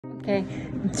Okay,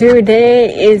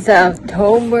 today is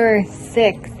October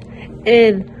 6th,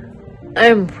 and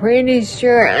I'm pretty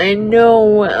sure I know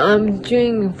what I'm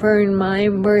doing for my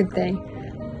birthday.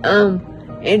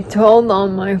 I told all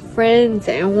my friends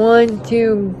I want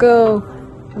to go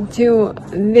to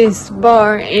this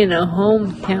bar in a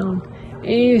hometown. I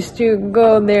used to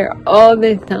go there all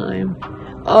the time,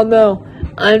 although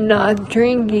I'm not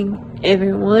drinking,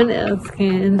 everyone else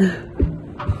can.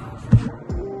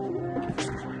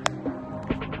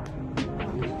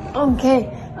 Okay,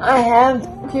 I have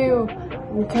to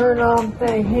turn off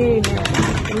the heater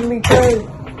because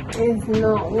it's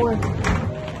not working.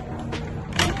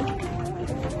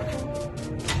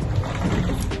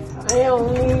 I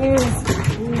only use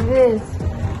this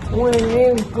when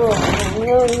you go in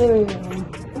the living room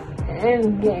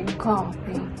and get coffee.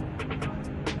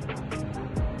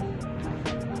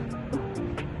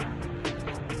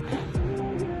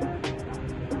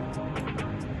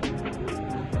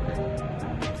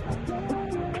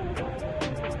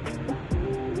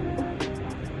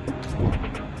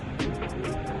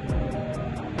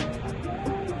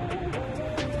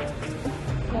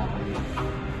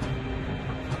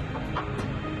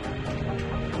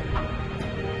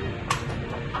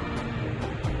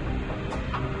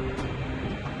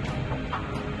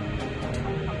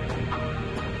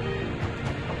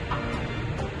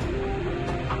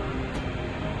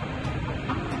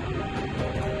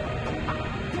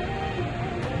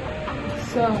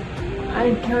 So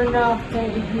I turned off the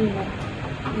heater,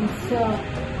 and so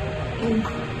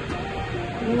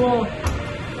well,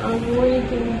 I'm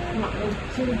waiting for it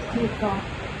to kick off.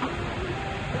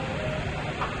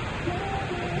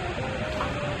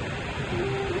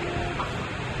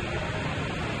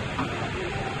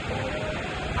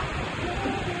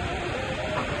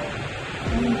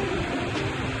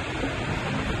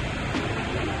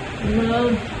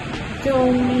 Mom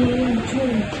told me to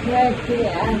check it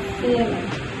at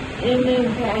 7, and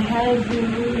if I had to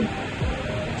leave,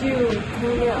 to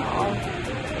turn it off,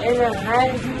 and I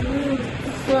had to leave,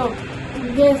 so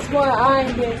guess what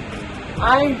I did?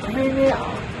 I turned it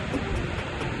off.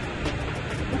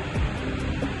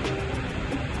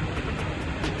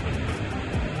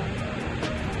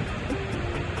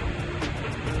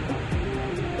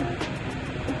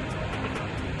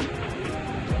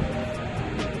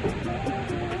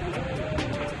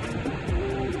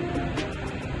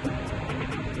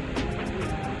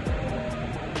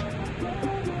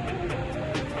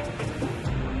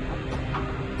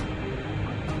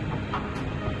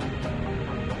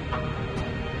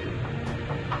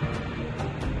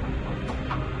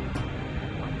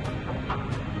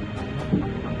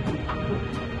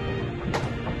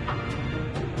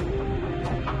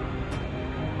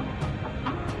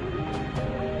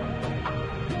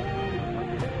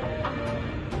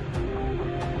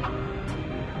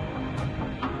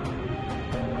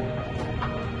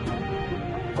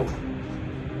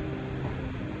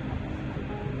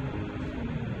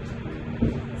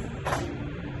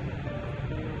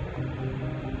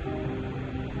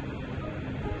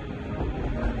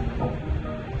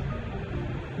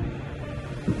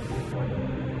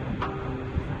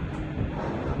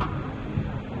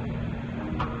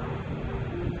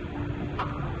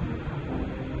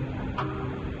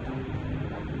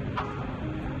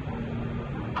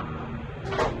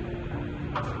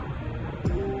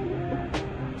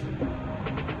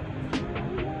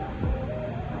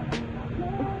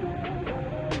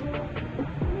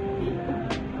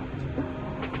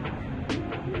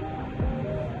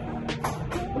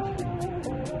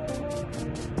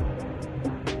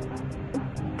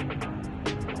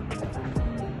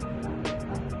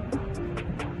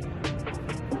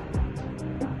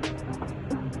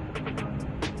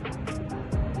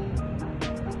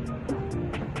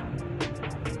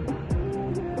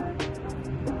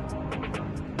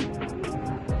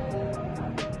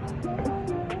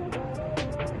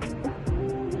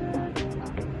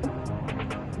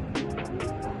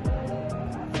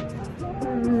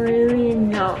 Really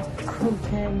not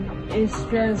cooking, it's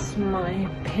just my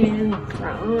pants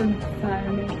are on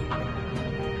fire.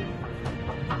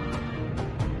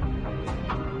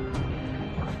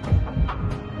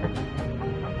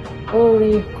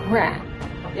 Holy crap,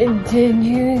 did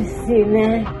you see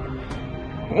that?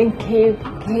 I keep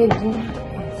catching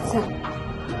myself.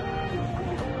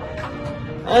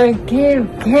 I keep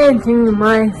catching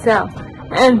myself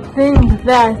and think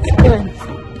that's good.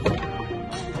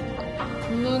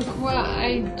 Look what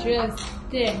I just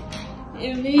did.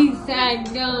 At least I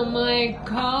got my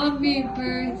coffee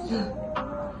first.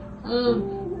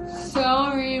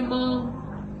 Sorry,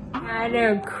 Mom. I had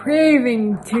a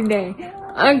craving today.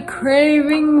 a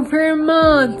craving for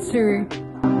monster.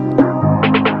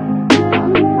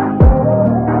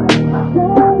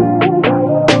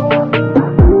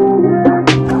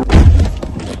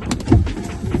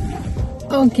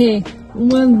 Okay,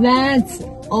 well that's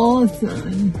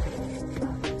awesome.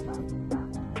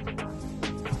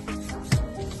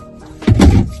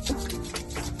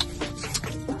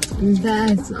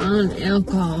 That's on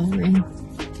alcohol, right?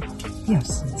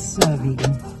 Yes, it's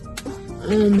vegan.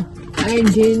 I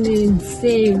didn't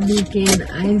say vegan,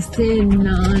 I said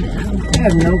non-alcohol. I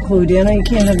have no clue, Dana. You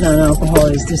can't have non-alcohol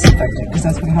as disinfectant because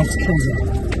that's what helps kill it.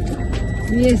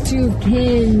 Yes, you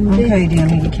can. Okay,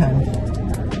 Dana, you can.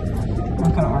 I'm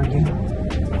not gonna argue.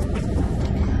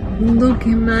 Look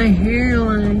at my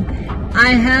hairline. I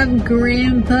have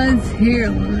Grandpa's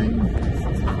hairline.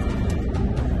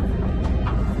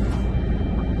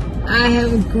 I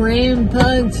have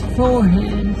Grandpa's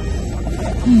forehead.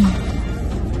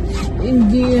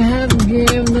 Do you have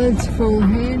Grandpa's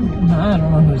forehead? No, I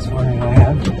don't know whose forehead I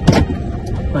have.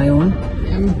 My own?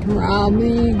 And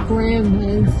probably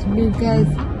Grandpa's because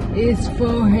his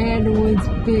forehead was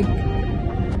big.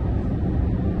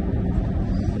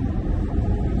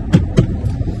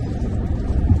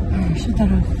 Alright, shut that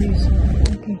off, please.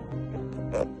 Okay.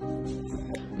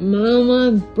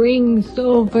 Mama brings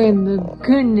over the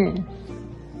goodness.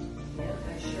 Yes,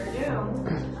 I sure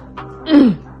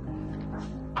do.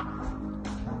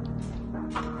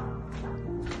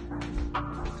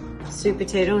 Sweet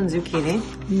potato and zucchini.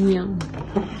 Yum.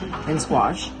 And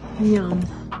squash. Yum.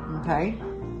 Okay.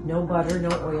 No butter,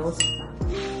 no oils.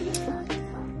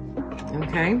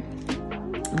 Okay.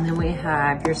 And then we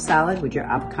have your salad with your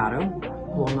avocado,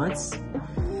 walnuts,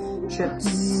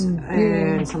 chips,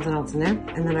 and something else in there.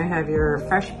 And then I have your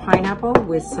fresh pineapple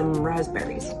with some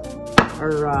raspberries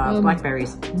or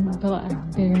blackberries.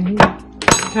 Blackberries.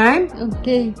 Okay.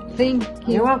 Okay, thank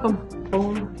you. You're welcome.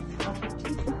 Boom.